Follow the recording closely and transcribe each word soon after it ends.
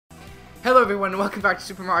Hello everyone, and welcome back to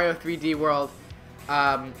Super Mario 3D World.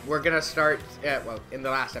 We're gonna start, well, in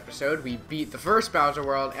the last episode, we beat the first Bowser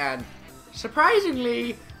World, and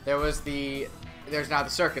surprisingly, there's now the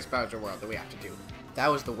Circus Bowser World that we have to do. That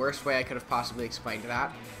was the worst way I could have possibly explained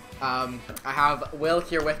that. I have Will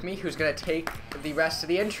here with me, who's gonna take the rest of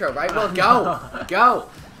the intro, right? Will, go! Go!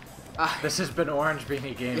 This has been Orange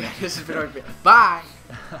Beanie Gaming. This has been Orange Beanie. Bye!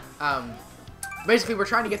 Basically, we're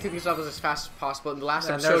trying to get through these levels as fast as possible. In the last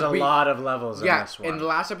episode, there's a lot of levels in this one. In the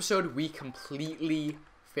last episode, we completely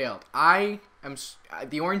failed. The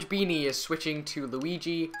Orange Beanie is switching to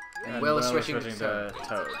Luigi, and Will is switching to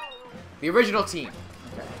Toad. The original team.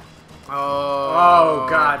 Okay. Oh,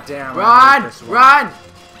 god damn. Run! Run!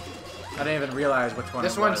 I didn't even realize which one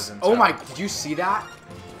this it one's, was. oh my, did you see that?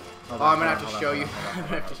 I'm gonna have to show you. I'm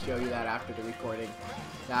gonna have to show you that after the recording.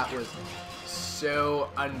 That was so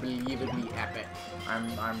unbelievably epic. I'm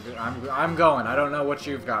going. I don't know what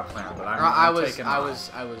you've got planned, but I was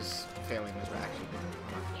failing this actually.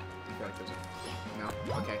 I feel like there's a, no?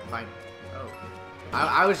 Okay, fine. Oh.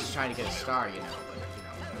 I was just trying to get a star, you know,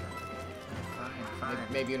 but Fine.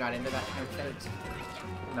 Maybe you're not into that kind of thing.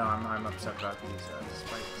 No, I'm upset about these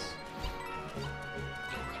spikes.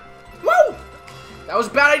 Woo! That was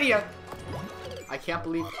a bad idea. I can't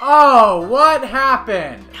believe. Oh, what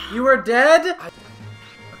happened? You were dead?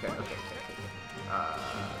 Okay.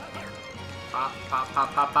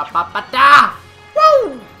 Pop, da!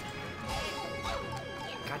 Woo!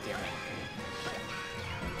 God damn it.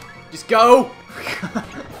 Just go!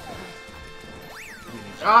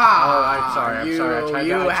 I'm sorry.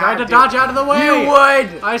 I tried to dodge out of the way! You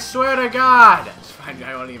would! I swear to God! It's fine,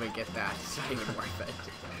 I won't even get that. It's not even worth it.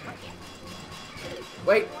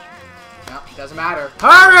 Wait. No, it doesn't matter.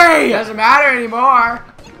 Hurry! It doesn't matter anymore.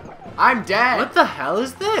 I'm dead. What the hell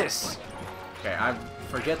is this? Okay, I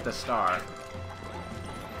forget the star.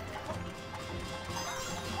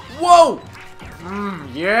 Whoa!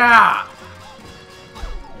 Yeah!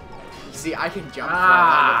 See, I can jump for a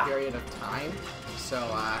longer period of time, so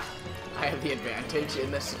I have the advantage in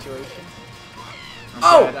this situation.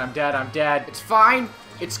 I'm dead. It's fine.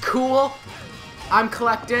 It's cool. I'm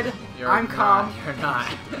collected. I'm calm. You're not.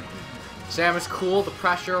 Sam is cool. The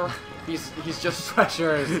pressure. He's just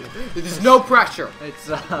pressure. There's no pressure.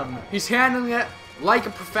 It's He's handling it like a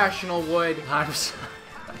professional would. I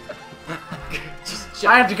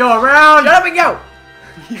have to go around. Shut up and go.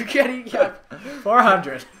 You can't get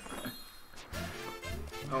 400.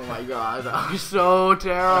 Oh my god, that was so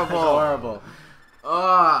terrible. That was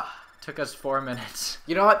horrible. Took us 4 minutes.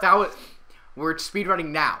 You know what? We're speedrunning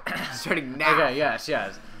now. Starting now. Okay, yes.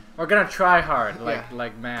 We're gonna try hard,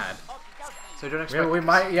 like mad. So don't expect. We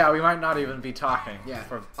might not even be talking. Yeah.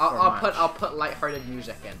 For I'll put lighthearted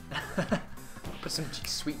music in. Put some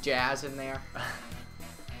sweet jazz in there.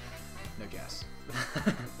 No jazz.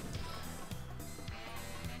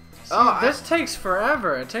 This takes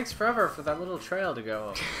forever. It takes forever for that little trail to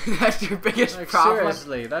go. That's your biggest problem.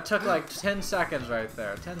 Seriously, that took like 10 seconds right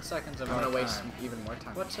there. 10 seconds of our time. I'm gonna waste even more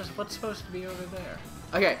time. What's supposed to be over there?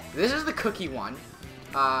 Okay, this is the cookie one.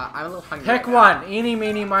 I'm a little hungry. Pick one. Eeny,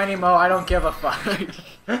 meeny, miny, mo. I don't give a fuck.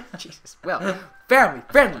 Jesus. Well, family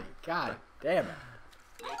friendly. God damn it.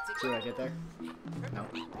 See what I did there? No.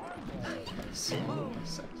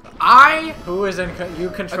 Who is in you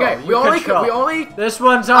control? Okay, we only. This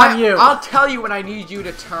one's on you. I'll tell you when I need you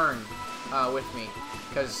to turn with me,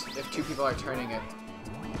 because if two people are turning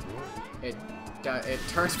it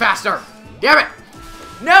turns faster. Damn it!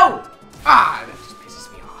 No! That just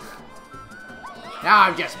pisses me off. Now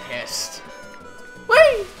I'm just pissed. Whee!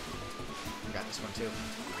 I got this one too.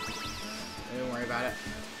 Don't worry about it.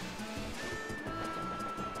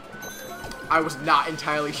 I was not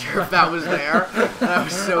entirely sure if that was there. I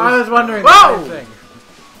was wondering Whoa! the same thing.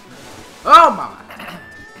 Oh my!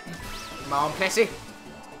 Come on, Plessy.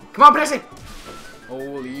 Come on, Plessy.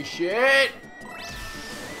 Holy shit!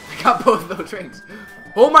 I got both of those rings.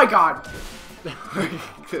 Oh my god!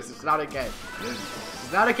 This is not okay. This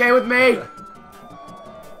is not okay with me.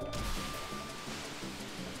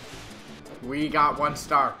 We got 1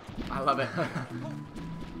 star. I love it.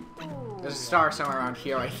 There's a star somewhere around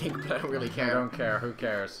here, I think, but I don't really care. I don't care. Who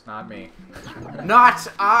cares? Not me. Not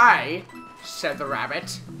I, said the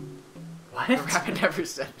rabbit. What? The rabbit never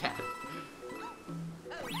said that.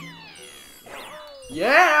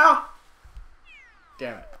 Yeah!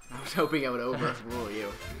 Damn it. I was hoping I would overrule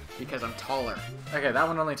you, because I'm taller. Okay, that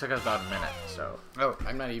one only took us about a minute, so... Oh,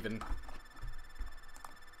 I'm not even...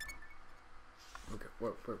 Okay,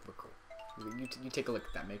 we're cool. You take a look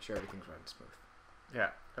at that, make sure everything's running smooth.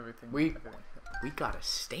 Yeah, everything. We got a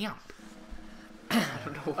stamp. I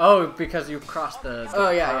don't know. Oh, because you crossed the Oh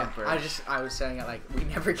yeah, cloud yeah. bridge. I was saying it like we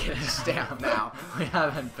never get a stamp now. We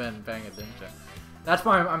haven't been paying attention. That's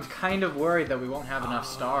why I'm kind of worried that we won't have enough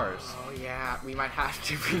stars. Oh yeah, we might have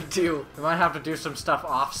to redo. We might have to do some stuff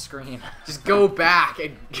off screen. Just go back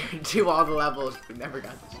and do all the levels. We never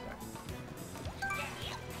got this far.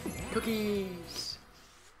 Cookies.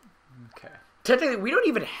 Okay. Technically, we don't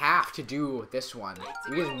even have to do this one.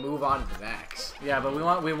 We just move on to the next. Yeah, but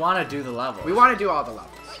we want to do the level. We want to do all the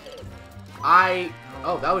levels.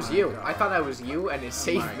 Oh, that was you. God. I thought that was you, and it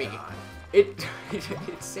saved me. God. It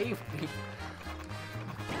saved me.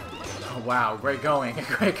 Oh wow, great going,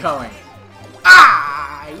 great going.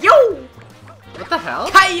 Ah, yo! What the hell?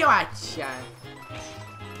 Kayacha!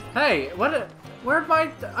 Hey, where'd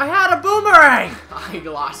my... I had a boomerang! I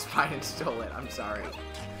lost mine and stole it. I'm sorry.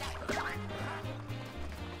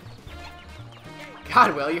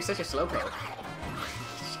 God, Will, you're such a slowpoke.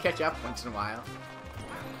 Just catch up once in a while.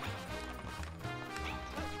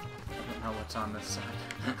 I don't know what's on this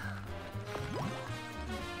side.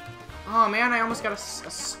 Oh man, I almost got a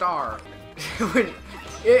star.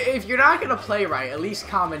 If you're not gonna play right, at least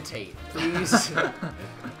commentate, please.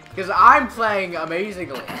 Because I'm playing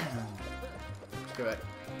amazingly. Do it.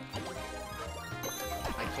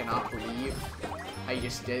 I cannot believe I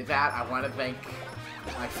just did that. I want to thank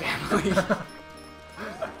my family.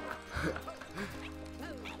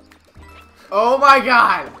 Oh my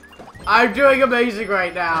god! I'm doing amazing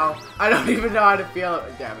right now. I don't even know how to feel.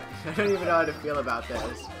 Damn it! I don't even know how to feel about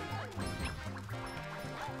this.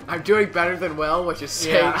 I'm doing better than Will, which is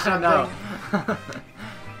saying something. I know.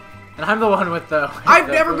 And I'm the one with the... I've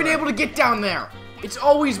never been able to get down there. It's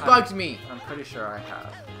always bugged me. I'm pretty sure I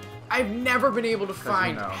have. I've never been able to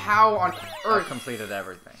find you know, how on I earth. completed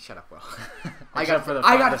everything. Shut up, Will. I got the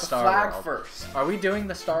the Star flag World. first. Are we doing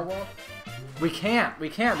the Star World? We can't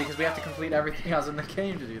because we have to complete everything else in the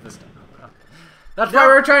game to do this. That's why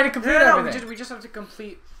we're trying to complete everything. We just have to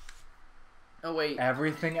complete. Oh wait.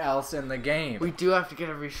 Everything else in the game. We do have to get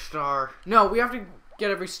every star. No, we have to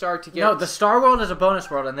get every star to get. No, the Star World is a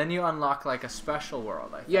bonus world, and then you unlock like a special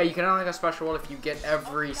world. I think. Yeah, you can unlock a special world if you get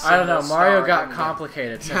every. Single I don't know. Mario got star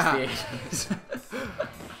complicated since the 80s.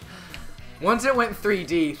 Once it went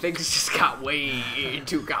 3D, things just got way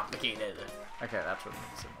too complicated. Okay, that's what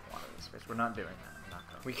makes it a lot of the space. We're not doing that. I'm not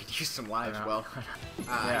going. We could use some lives, Will. Yeah,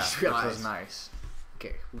 I just which realized. was nice.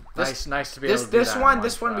 Okay. Nice to be able to do this that one, in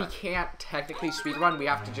this one we try. can't technically speedrun. We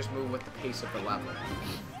have to just move with the pace of the level.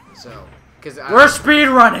 So, because We're speed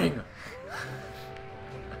running.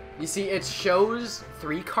 you see, it shows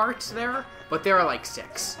 3 carts there, but there are like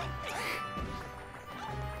 6.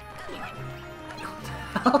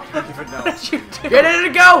 I don't even know what you do. Get in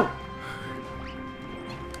and go!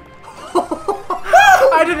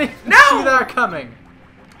 I didn't even see that coming.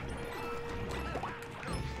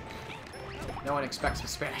 No one expects the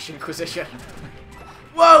Spanish Inquisition.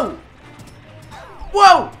 Whoa!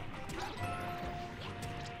 Whoa!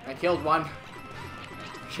 I killed one.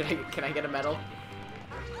 Can I get a medal?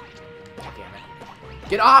 Damn it.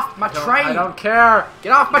 Get off my train! I don't care.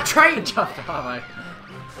 Get off my train! Jumped off.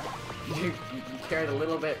 You carried a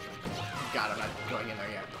little bit. God, I'm not going in there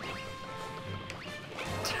yet.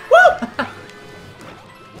 Woo!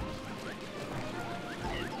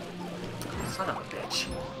 Son of a bitch.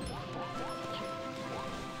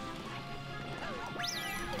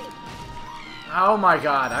 Oh my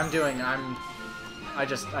god, I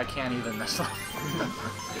can't even this level.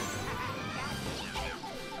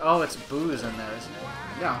 Oh, it's booze in there, isn't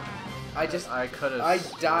it? No. I could have. I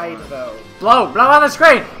died though. Blow on the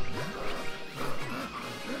screen!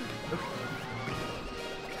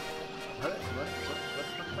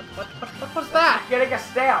 What was that? Getting a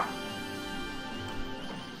stamp.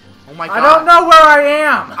 Oh my god. I don't know where I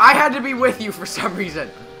am! I had to be with you for some reason.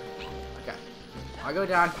 Okay. I'll go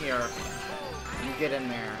down here. You get in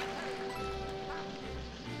there.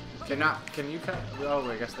 Can you cut? Oh,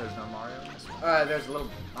 I guess there's no Mario in this one. There's a little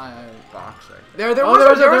Box right there Oh,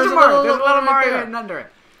 was a there's a Mario. little There's a little right Mario there. hidden under it.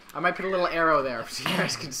 I might put a little arrow there so you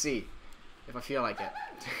guys can see if I feel like it.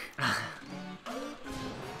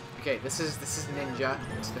 Okay, this is Ninja.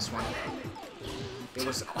 It's this one. It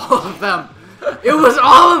was all of them. It was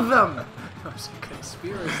all of them. That was a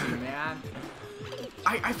conspiracy, man.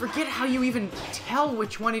 I forget how you even tell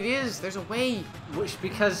which one it is. There's a way.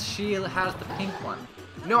 Because she has the pink one.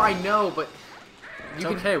 No, I know, but It's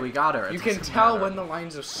okay, we got her. You can tell when the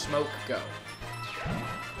lines of smoke go.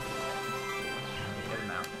 Get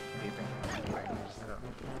him out. Beeping. I don't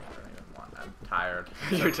even want. I'm tired.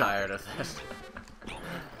 You're I'm tired of this.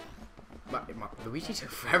 Luigi took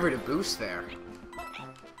forever to boost there.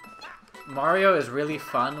 Mario is really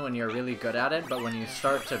fun when you're really good at it, but when you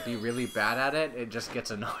start to be really bad at it, it just gets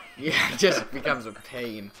annoying. Yeah, it just becomes a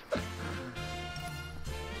pain.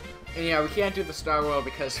 And yeah, we can't do the Star World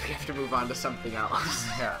because we have to move on to something else.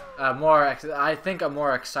 Yeah, I think a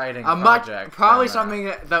more exciting project. Probably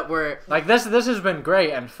something that we're like this. This has been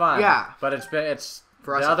great and fun. Yeah, but the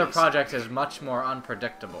other project is much more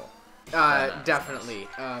unpredictable. Definitely.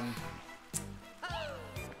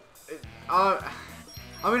 All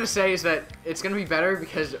I'm gonna say is that it's gonna be better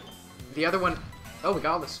because the other one. Oh, we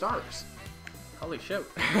got all the stars. Holy shit!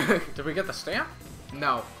 Did we get the stamp?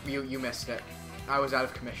 No, you missed it. I was out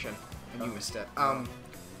of commission, and you missed it.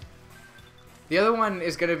 The other one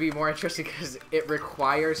is gonna be more interesting because it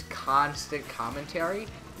requires constant commentary.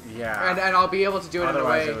 Yeah. And I'll be able to do it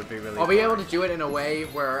Otherwise, in a way. It would be really I'll be able to do it in a way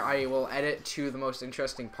where I will edit to the most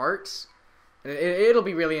interesting parts, and it'll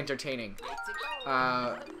be really entertaining.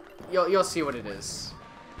 You'll see what it is.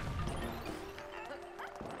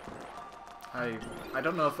 I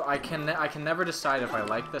don't know if I can never decide if I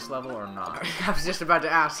like this level or not. I was just about to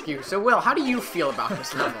ask you. So Will, how do you feel about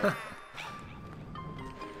this level?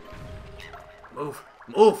 Move.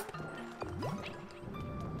 Move.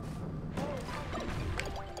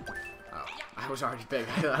 Oh, I was already big.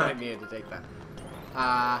 I thought I needed to take that.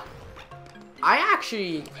 I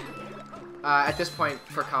actually at this point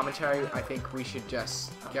for commentary, I think we should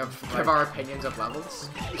just give our opinions of levels.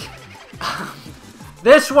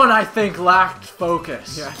 This one I think lacked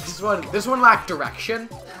focus. Yeah, this one lacked direction.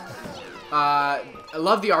 I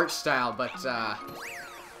love the art style, but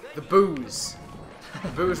the booze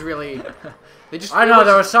really. I know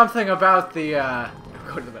there was something about the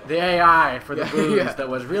AI for the booze that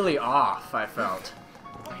was really off. I felt.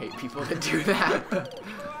 I hate people that do that.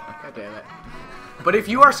 God damn it. But if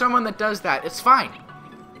you are someone that does that, it's fine.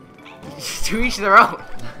 To each their own.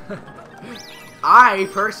 I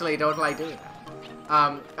personally don't like doing that.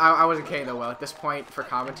 I wasn't kidding though, Will. At this point, for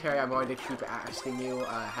commentary, I'm going to keep asking you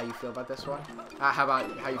how you feel about this one.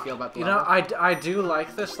 How you feel about the level? I do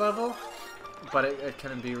like this level, but it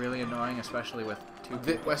can be really annoying, especially with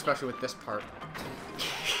especially with this part.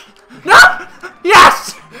 No!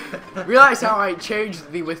 Yes! Realize how I changed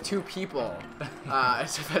the with 2 people,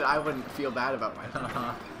 so that I wouldn't feel bad about myself.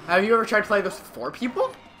 Have you ever tried to play this with 4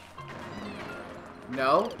 people?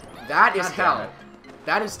 No? That is hell.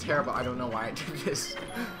 That is terrible. I don't know why I did this.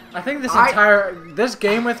 I think this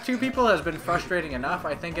game with 2 people has been frustrating enough.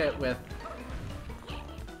 I think It's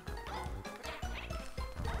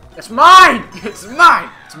mine! It's mine!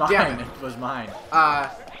 It's mine. Damn it. It was mine.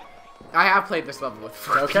 I have played this level with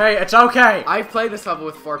 4 people. It's okay. I've played this level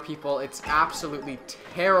with 4 people. It's absolutely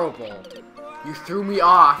terrible. You threw me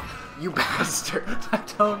off, you bastard. I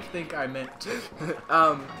don't think I meant to.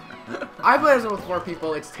 I play this with 4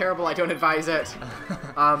 people. It's terrible. I don't advise it.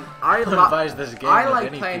 I don't advise this game. I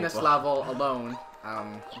like playing this level alone.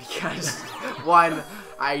 Because 1,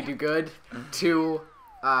 I do good. 2,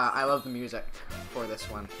 I love the music for this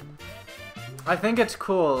one. I think it's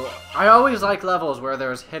cool. I always like levels where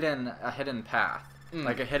there's a hidden path,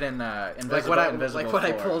 like a hidden invisible like what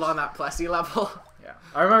I pulled on that Plessy level. Yeah,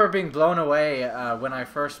 I remember being blown away when I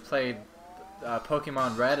first played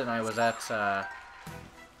Pokemon Red, and I was at I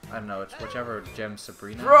don't know, it's whichever gym,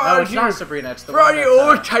 Sabrina. No, it's not Sabrina. It's the one that's,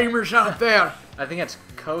 old timers out there. I think it's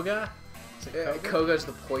Koga. Koga's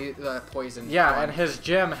the poison. Yeah, one. And his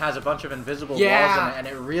gym has a bunch of invisible walls in it, and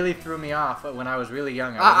it really threw me off when I was really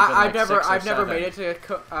young. I've never made it to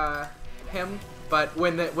him, but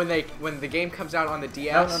when the game comes out on the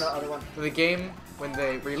DS, no, other one. When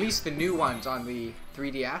they release the new ones on the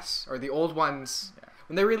 3DS or the old ones,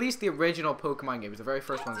 when they release the original Pokemon games, the very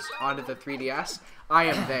first ones onto the 3DS, I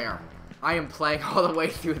am there. I am playing all the way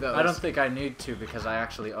through those. I don't think I need to because I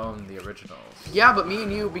actually own the originals. Yeah, but me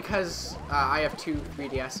and you, because I have 2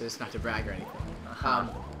 3DSs, not to brag or anything.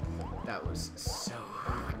 That was so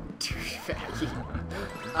douchebaggy.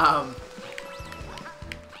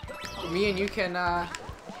 Me and you can,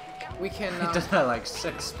 we can. He did that like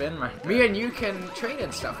 6 spin right there. Me and you can trade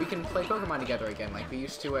and stuff. We can play Pokemon together again, like we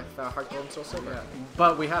used to with Heart Gold and Soul Silver. Yeah.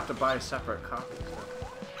 But we have to buy separate copies.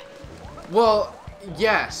 Well,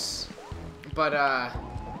 yes. But,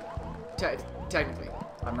 technically.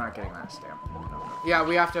 I'm not getting that stamp. No. Yeah,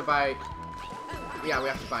 we have to buy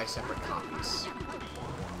separate copies.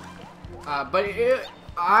 But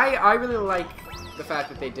I really like the fact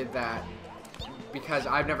that they did that because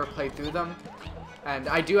I've never played through them. And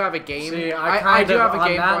I do have a game. See, I do have a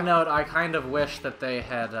game. On that note, I kind of wish that they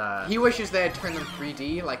had. He wishes they had turned them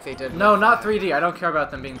 3D like they did. No, with, not 3D. I don't care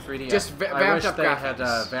about them being 3D. Just I wish vamped up they graphics.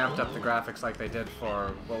 had vamped up the graphics like they did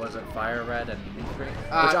for what was it, Fire Red and E3,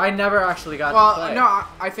 which I never actually got to play. No,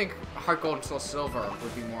 I think Heart Gold and Soul Silver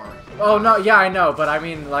would be more. Oh no, yeah, I know, but I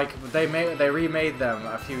mean, like they remade them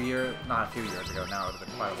not a few years ago. Now it would have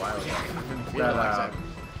been quite a while ago.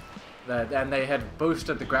 And they had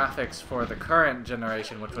boosted the graphics for the current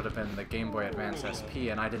generation, which would have been the Game Boy Advance SP,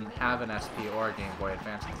 and I didn't have an SP or a Game Boy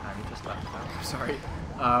Advance at the time. You just left it out. Sorry.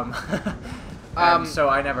 So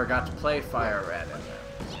I never got to play Fire Red. So.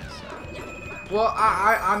 Well,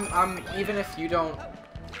 I'm even if you don't.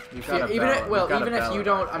 I'm just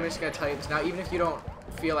gonna tell you this now. Even if you don't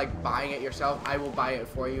feel like buying it yourself, I will buy it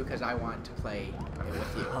for you because I want to play it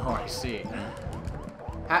with you. Oh, I see.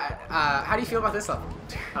 How do you feel about this level?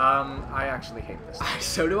 I actually hate this level.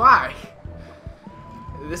 So do I.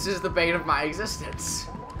 This is the bane of my existence.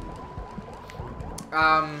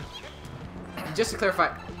 Just to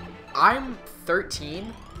clarify, I'm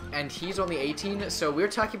 13 and he's only 18, so we're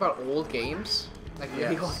talking about old games, like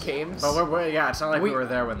really old games. But yeah, it's not like we were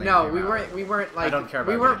there when they came out. We weren't like. I don't care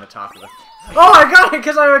about being the top of it. Oh, I got it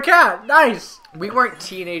because I'm a cat. Nice. We weren't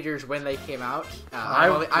teenagers when they came out.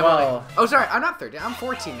 Oh, sorry, I'm not 13. I'm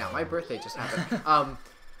 14 now. My birthday just happened.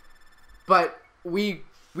 But we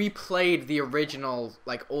played the original,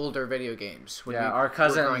 like, older video games. When our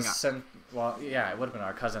cousin sent. Well, yeah, it would have been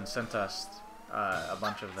our cousin sent us a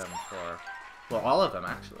bunch of them for. Well, all of them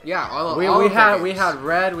actually. Yeah, all we had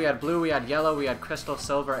red, we had blue, we had yellow, we had crystal,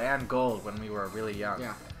 silver, and gold when we were really young.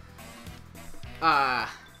 Yeah.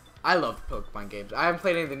 I love Pokemon games. I haven't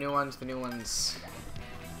played any of the new ones.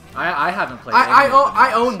 I haven't played.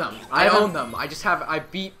 I own them. I own them. I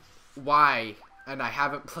beat Y, and I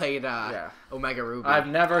haven't played Omega Ruby. I've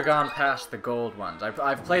never gone past the gold ones.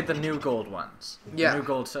 I've played the new gold ones. Yeah. The new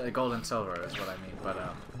gold and silver is what I mean. But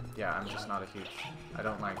yeah, I'm just not a huge. I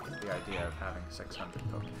don't like the idea of having 600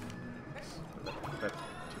 Pokemon. It's a bit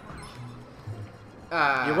too much.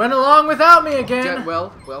 You went along without me again.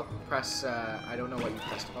 Will, press. I don't know what you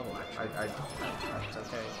pressed to bubble. Actually, it's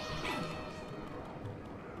okay.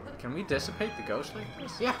 Can we dissipate the ghost like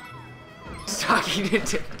this? Yeah. Talking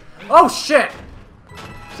to. Oh shit!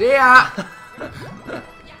 See ya.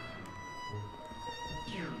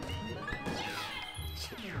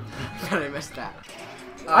 I missed that.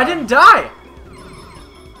 I didn't die.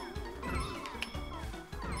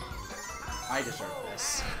 I deserve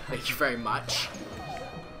this. Thank you very much.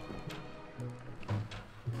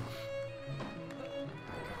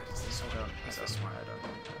 Is this one? I don't know.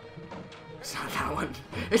 It's not that one.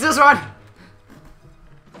 It's this one!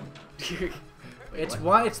 It's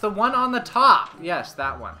the one on the top. Yes,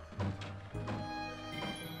 that one.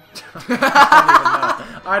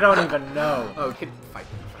 I don't even know. Oh, we could fight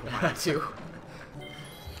if I wanted to.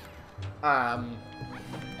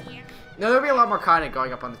 No, there'll be a lot more content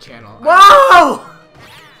going up on the channel. Whoa!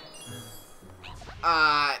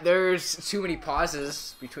 There's too many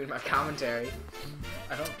pauses between my commentary.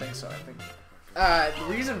 I don't think so. I think the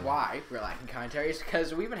reason why we're lacking commentary is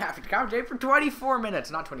because we've been having to commentate for 24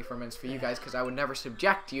 minutes. Not 24 minutes for you guys, because I would never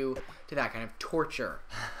subject you to that kind of torture.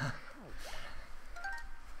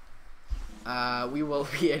 We will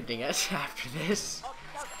be ending it after this.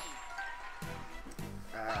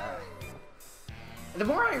 The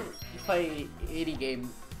more I play any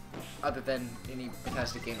game, other than any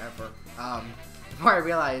Bethesda game ever, the more I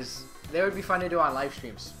realize they would be fun to do on live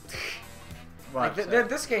streams. What? Like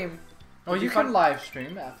this game. Oh, you can live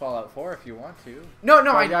stream at Fallout 4 if you want to. No,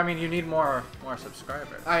 I mean you need more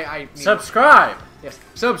subscribers. I mean, subscribe. Yes,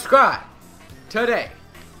 subscribe today.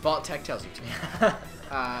 Vault Tech tells you to.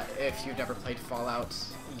 If you've never played Fallout,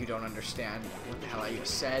 you don't understand what the hell I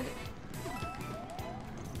just said.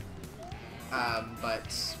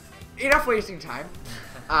 But enough wasting time.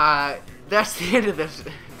 That's the end of this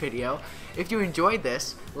video. If you enjoyed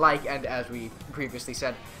this, like, and as we previously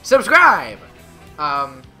said, subscribe!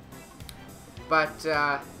 But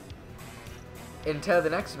until the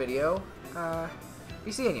next video,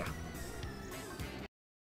 be seeing ya.